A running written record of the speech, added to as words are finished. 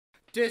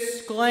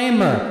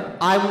Disclaimer,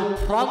 I will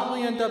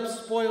probably end up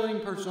spoiling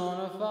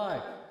Persona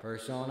 5,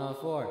 Persona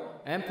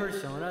 4, and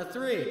Persona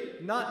 3,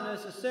 not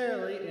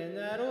necessarily in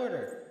that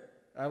order.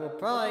 I will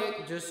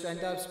probably just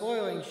end up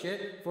spoiling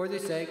shit for the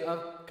sake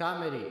of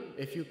comedy.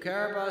 If you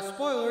care about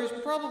spoilers,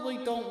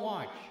 probably don't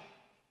watch.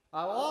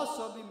 I'll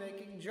also be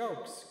making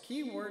jokes,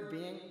 keyword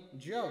being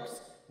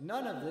jokes.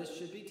 None of this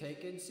should be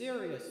taken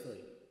seriously.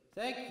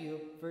 Thank you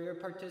for your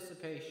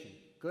participation.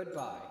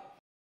 Goodbye.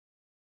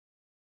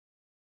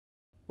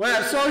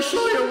 We're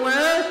socially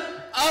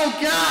aware? Oh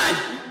God!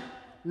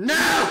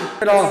 No!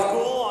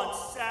 School on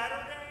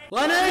Saturday?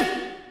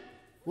 Lenny?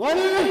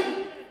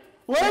 Lenny?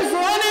 Where's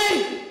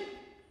Lenny?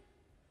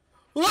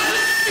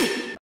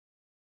 Lenny!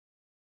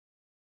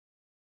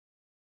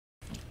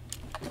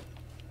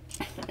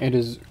 It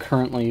is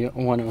currently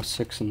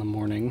 1:06 in the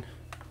morning.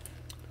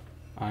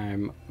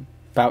 I'm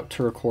about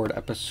to record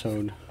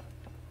episode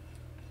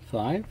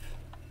 5.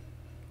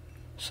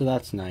 So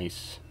that's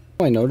nice.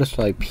 I noticed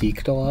I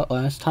peaked a lot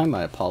last time.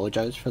 I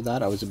apologize for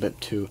that. I was a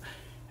bit too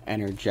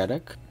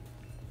energetic.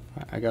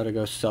 I gotta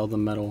go sell the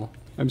metal.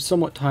 I'm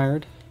somewhat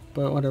tired,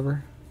 but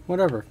whatever.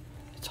 Whatever.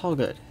 It's all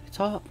good.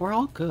 We're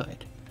all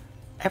good.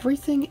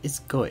 Everything is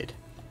good.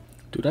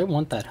 Dude, I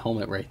want that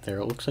helmet right there.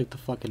 It looks like the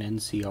fucking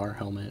NCR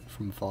helmet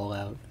from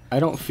Fallout.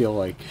 I don't feel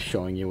like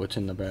showing you what's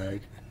in the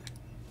bag.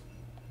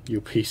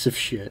 You piece of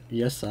shit.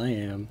 Yes, I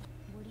am.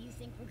 What do you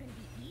think we're gonna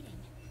be eating?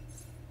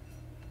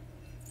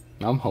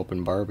 I'm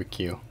hoping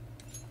barbecue.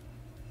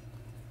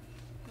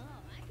 Oh,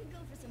 I could go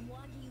for some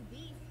Wagyu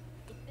beef.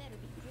 It better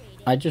be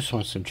great. I just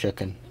want some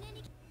chicken.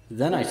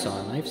 Then I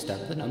saw a knife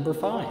stab the number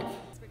 5.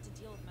 Expert to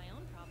deal with my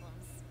own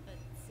problems, but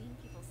seeing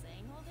people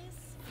saying all this,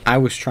 I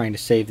was trying to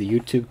save the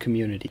YouTube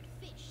community.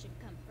 fish should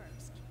come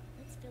first.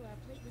 Let's fill our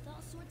plate with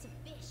all sorts of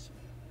fish.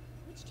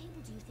 Which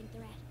table do you think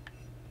they're at?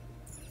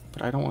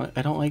 But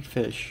I don't like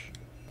fish.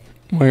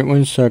 Wait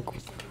 1 sec.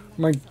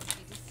 My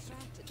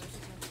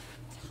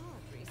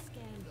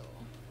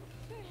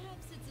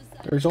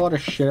There's a lot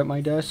of shit at my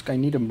desk. I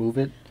need to move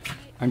it.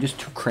 I'm just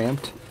too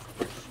cramped.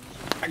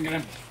 I'm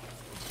gonna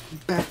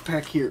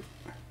backpack here.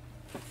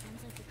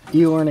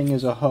 E-learning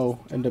is a hoe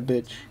and a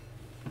bitch.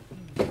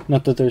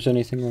 Not that there's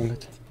anything wrong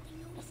with it.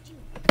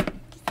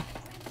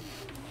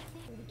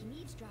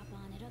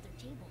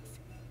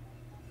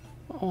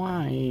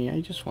 Why?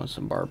 I just want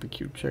some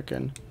barbecue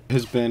chicken.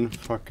 Has been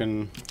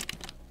fucking...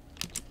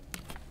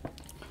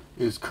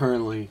 is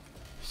currently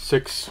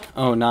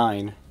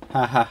 6:09.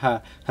 Ha ha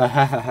ha ha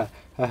ha ha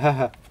ha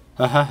ha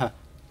ha ha ha.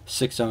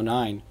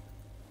 6:09.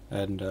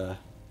 And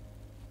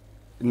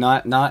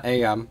not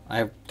AM.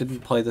 I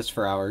didn't play this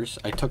for hours.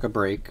 I took a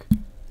break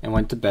and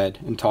went to bed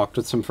and talked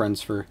with some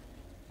friends for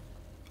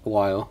a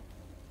while,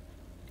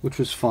 which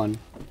was fun.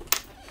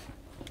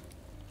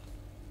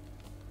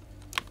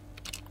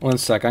 1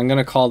 sec, I'm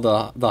gonna call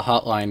the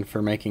hotline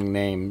for making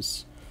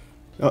names.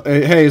 Oh,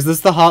 hey, is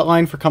this the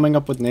hotline for coming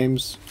up with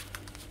names?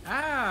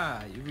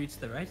 Ah, you reached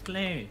the right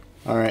place.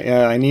 All right,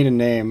 yeah, I need a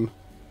name.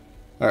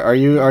 Are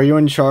you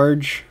in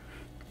charge?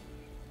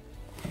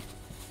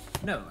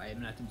 No, I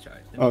am not in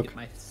charge. Let me get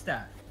my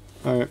staff.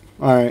 All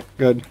right,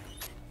 good.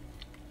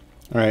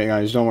 All right,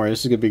 guys, don't worry,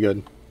 this is gonna be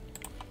good.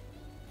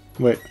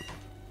 Wait.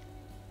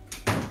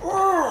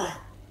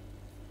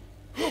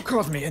 Who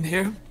called me in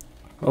here?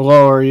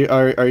 Hello, are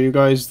you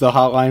guys the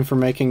hotline for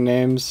making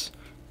names?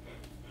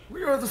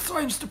 We are the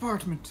science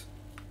department.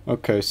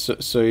 Okay,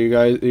 so you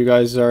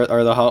guys are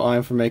the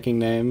hotline for making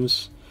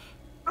names?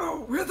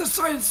 Oh, we're the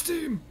science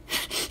team.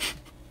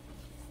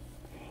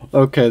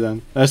 Okay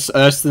then. That's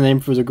the name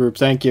for the group.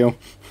 Thank you.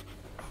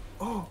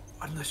 Oh,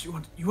 unless you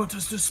want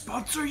us to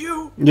sponsor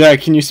you? Yeah,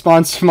 can you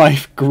sponsor my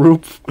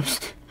group?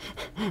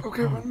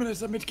 Okay, 1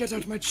 minute, let me get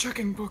out my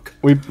checking book.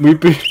 We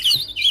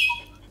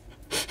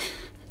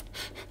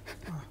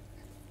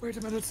Wait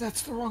a minute,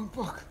 that's the wrong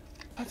book.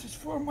 That is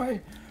for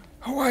my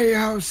Hawaii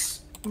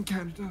house in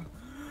Canada.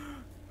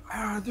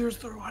 Ah, there's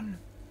the one.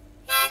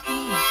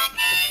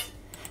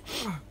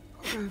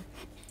 Okay.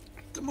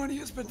 The money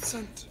has been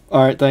sent.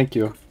 All right, thank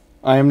you.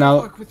 I am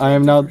now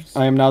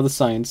the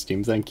science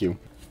team. Thank you.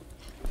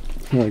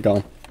 Here we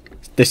go.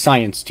 The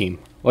science team.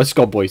 Let's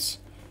go, boys.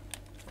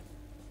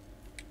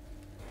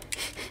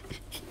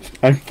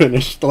 I'm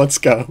finished. Let's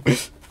go.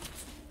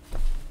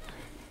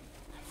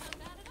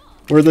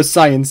 We're the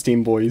science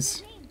team,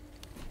 boys.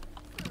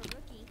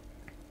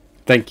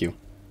 Thank you.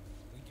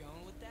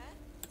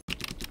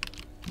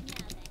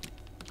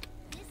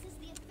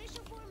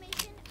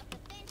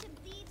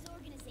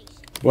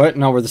 What?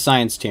 No, we're the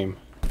science team.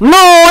 No,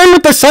 I'm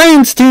with the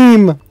science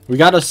team! We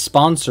got a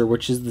sponsor,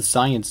 which is the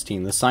science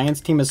team. The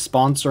science team is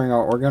sponsoring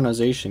our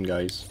organization,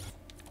 guys.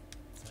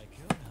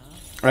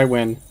 I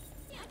win.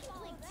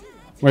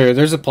 Wait,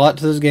 there's a plot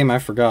to this game? I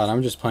forgot.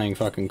 I'm just playing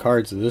fucking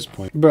cards at this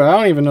point. Bro, I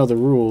don't even know the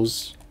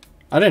rules.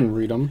 I didn't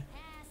read them.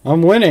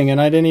 I'm winning and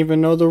I didn't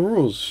even know the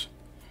rules.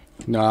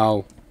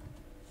 No.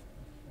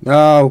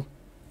 No.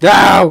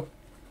 No!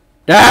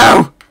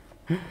 No!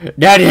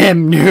 Not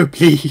him! No,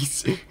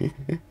 please!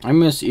 I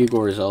miss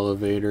Igor's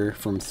elevator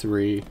from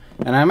 3.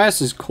 And I miss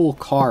his cool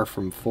car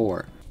from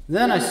 4.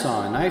 Then I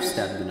saw a knife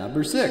stab the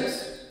number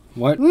 6.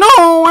 What?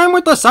 No, I'm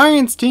with the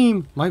science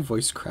team! My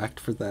voice cracked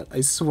for that. I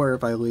swear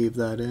if I leave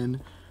that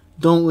in.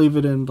 Don't leave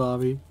it in,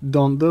 Bobby.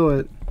 Don't do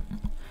it.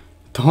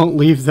 Don't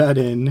leave that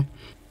in.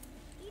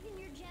 Even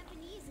your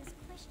Japanese is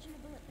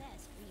questionable at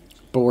best,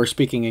 Ryuji. But we're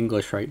speaking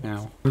English right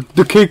now.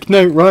 The Cake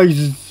Knight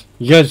rises!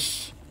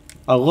 Yes!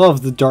 I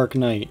love the Dark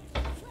Knight.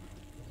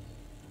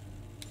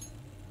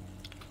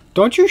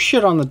 Don't you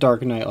shit on the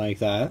Dark Knight like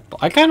that.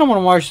 I kind of want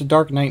to watch the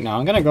Dark Knight now.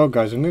 I'm gonna go,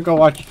 guys. I'm gonna go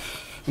watch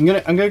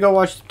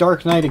the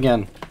Dark Knight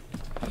again.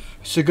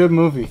 It's a good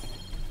movie.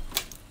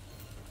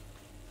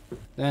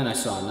 Then I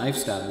saw a knife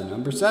stab the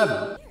number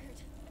 7.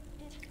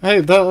 Hey,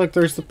 look,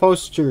 there's the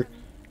poster.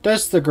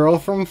 That's the girl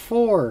from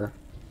 4.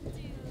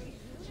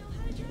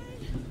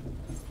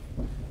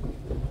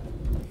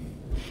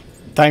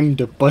 Time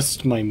to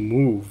bust my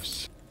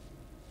moves.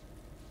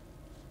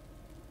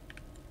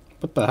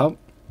 What the hell?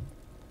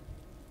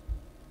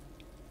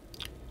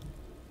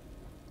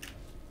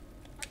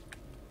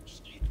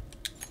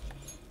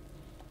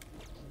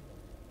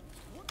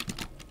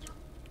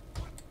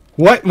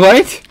 What?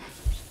 What?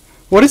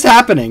 What is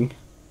happening?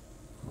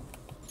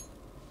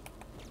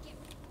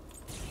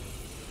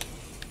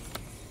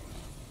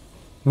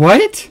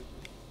 What?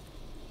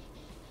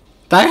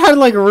 That had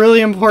like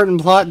really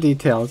important plot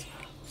details.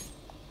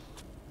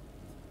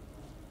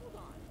 Hold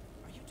on.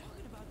 Are you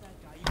talking about that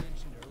guy you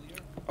mentioned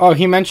earlier? Oh,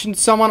 he mentioned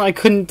someone I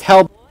couldn't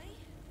tell. Boy?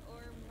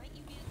 Or might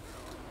you be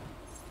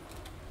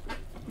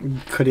a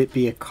girl? Could it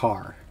be a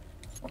car?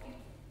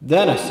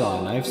 Then I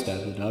saw a knife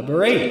stab the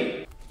number 8.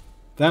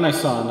 Then I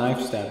saw a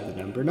knife stab the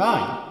number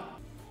 9.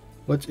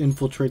 Let's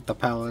infiltrate the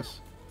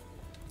palace.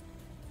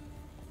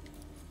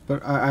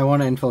 But I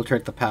want to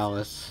infiltrate the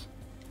palace.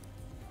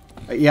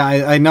 Yeah,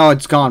 I know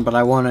it's gone, but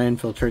I want to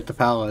infiltrate the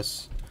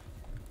palace.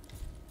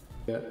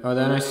 Yeah. Oh,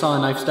 then I saw a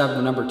knife stab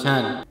the number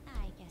 10. I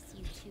guess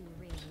you two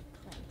really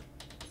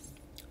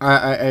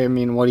play. I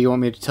mean, what do you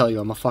want me to tell you?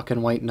 I'm a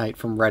fucking white knight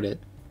from Reddit.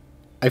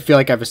 I feel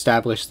like I've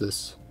established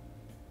this.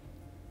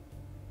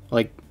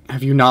 Like,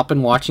 have you not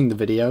been watching the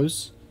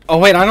videos? Oh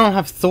wait, I don't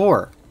have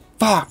Thor.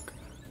 Fuck.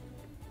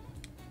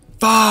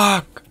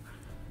 Fuck.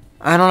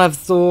 I don't have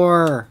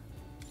Thor.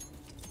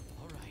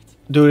 Alright.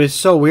 Dude, it's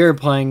so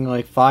weird playing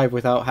like 5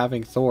 without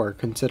having Thor,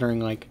 considering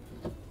like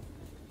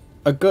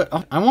a good...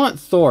 I want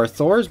Thor.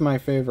 Thor is my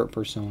favorite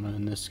persona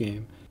in this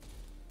game.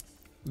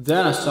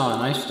 Then I saw a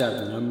knife stab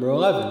the number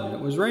 11 and it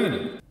was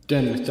raining.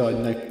 Then I saw a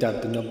knife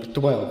stab the number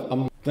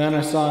 12. Then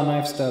I saw a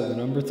knife stab the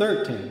number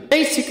 13.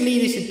 Basically,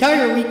 this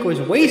entire week was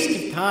a waste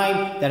of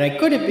time that I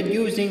could have been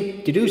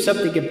using to do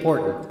something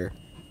important.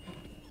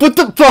 What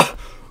the fuck?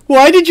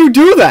 Why did you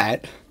do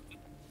that?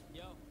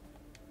 Yo.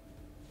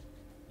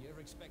 You ever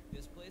expect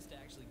this place to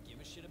actually give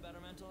a shit about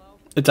our mental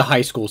health? It's a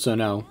high school, so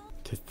no.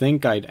 To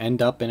think I'd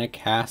end up in a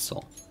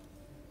castle.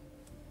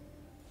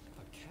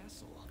 A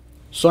castle?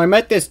 So I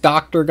met this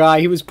doctor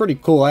guy. He was pretty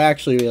cool. I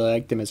actually really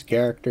liked him as a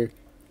character.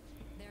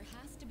 There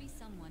has to be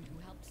someone who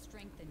helped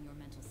strengthen your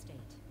mental state.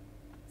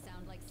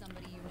 Sound like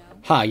somebody you know?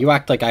 Ha, you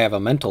act like I have a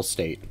mental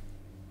state.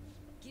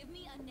 Give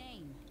me a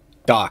name.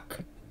 Doc.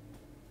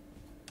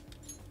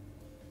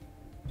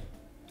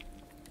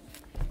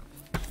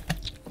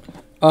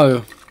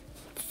 Oh.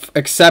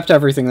 Accept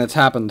everything that's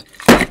happened.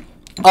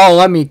 Oh,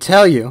 let me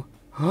tell you.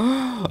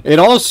 It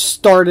all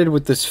started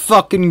with this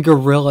fucking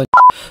gorilla.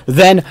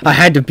 Then I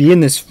had to be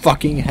in this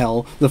fucking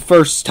hell the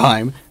first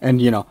time,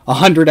 and you know,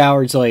 100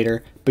 hours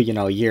later, but you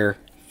know, a year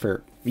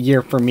for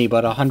me,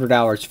 but 100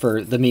 hours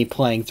for the me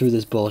playing through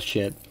this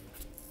bullshit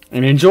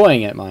and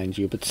enjoying it, mind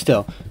you, but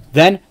still.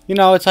 Then, you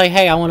know, it's like,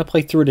 hey, I want to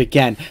play through it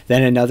again.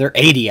 Then another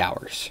 80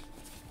 hours.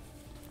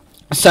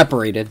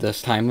 Separated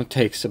this time, it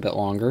takes a bit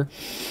longer.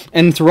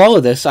 And through all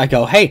of this, I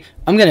go, hey,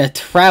 I'm gonna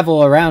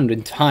travel around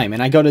in time.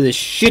 And I go to this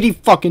shitty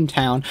fucking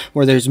town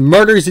where there's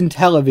murders and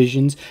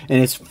televisions,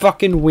 and it's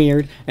fucking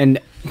weird. And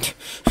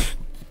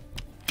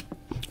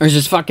there's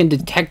this fucking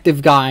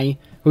detective guy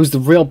who's the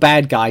real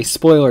bad guy.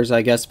 Spoilers,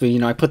 I guess, but you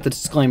know, I put the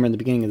disclaimer in the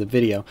beginning of the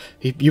video.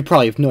 You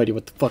probably have no idea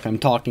what the fuck I'm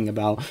talking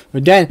about.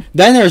 But then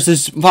there's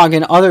this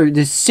fucking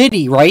this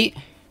city, right?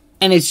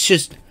 And it's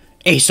just...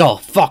 it's all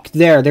fucked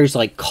there. There's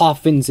like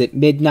coffins at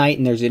midnight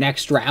and there's an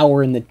extra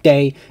hour in the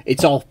day.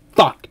 It's all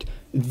fucked.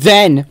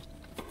 Then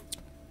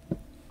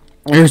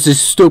there's this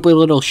stupid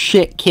little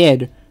shit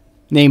kid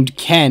named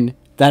Ken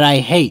that I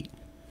hate.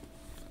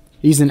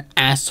 He's an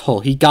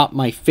asshole. He got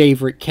my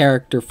favorite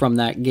character from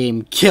that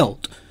game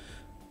killed.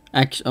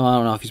 Actually, I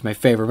don't know if he's my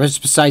favorite, but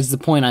besides the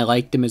point, I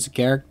liked him as a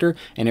character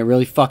and it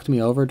really fucked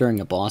me over during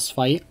a boss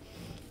fight.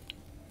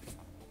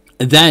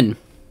 Then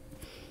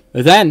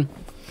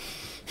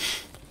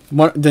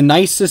the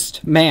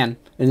nicest man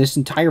in this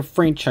entire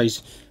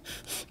franchise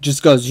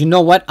just goes, you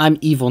know what, I'm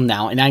evil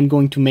now, and I'm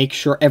going to make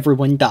sure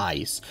everyone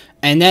dies.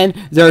 And then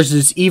there's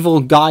this evil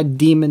god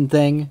demon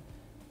thing,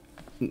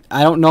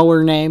 I don't know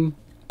her name,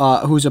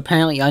 who's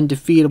apparently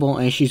undefeatable,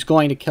 and she's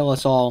going to kill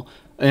us all,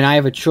 and I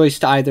have a choice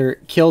to either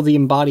kill the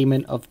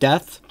embodiment of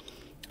death,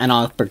 and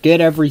I'll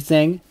forget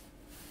everything,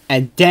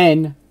 and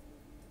then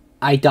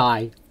I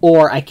die,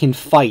 or I can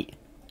fight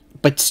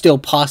but still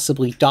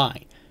possibly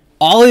die.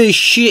 All of this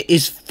shit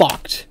is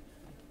fucked.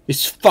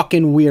 It's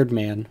fucking weird,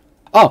 man.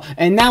 Oh,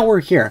 and now we're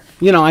here.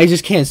 You know, I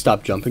just can't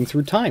stop jumping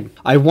through time.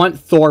 I want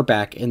Thor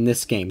back in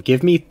this game.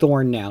 Give me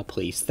Thor now,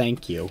 please.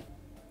 Thank you.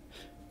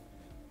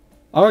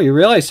 Oh, you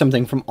realize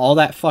something from all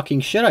that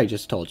fucking shit I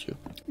just told you.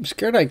 I'm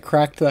scared I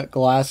cracked that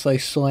glass I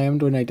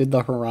slammed when I did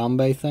the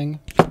Harambe thing.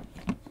 I'm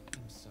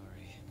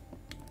sorry.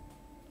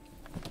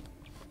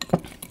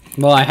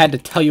 Well, I had to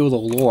tell you the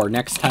lore.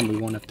 Next time we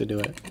won't have to do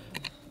it.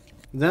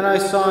 Then I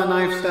saw a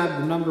knife stab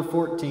the number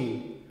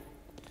 14.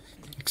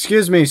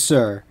 Excuse me,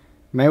 sir.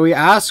 May we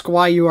ask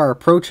why you are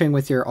approaching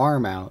with your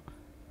arm out?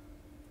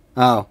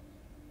 Oh.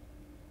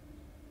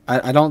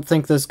 I don't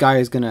think this guy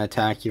is gonna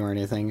attack you or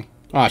anything.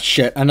 Aw,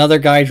 shit. Another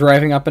guy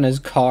driving up in his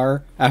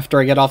car after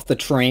I get off the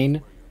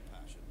train.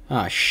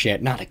 Aw,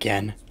 shit. Not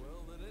again.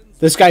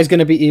 This guy's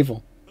gonna be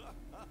evil.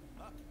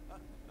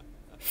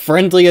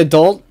 Friendly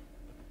adult?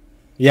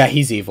 Yeah,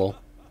 he's evil.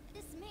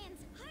 This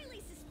man's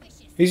highly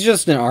suspicious. He's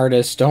just an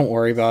artist. Don't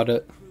worry about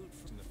it.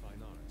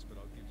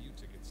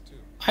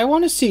 I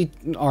want to see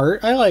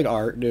art. I like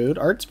art, dude.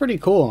 Art's pretty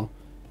cool.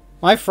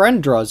 My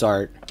friend draws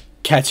art.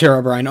 Cat's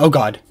Herobrine. Oh,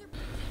 God.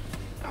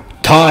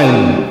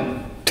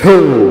 Time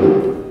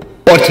to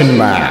button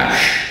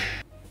mash.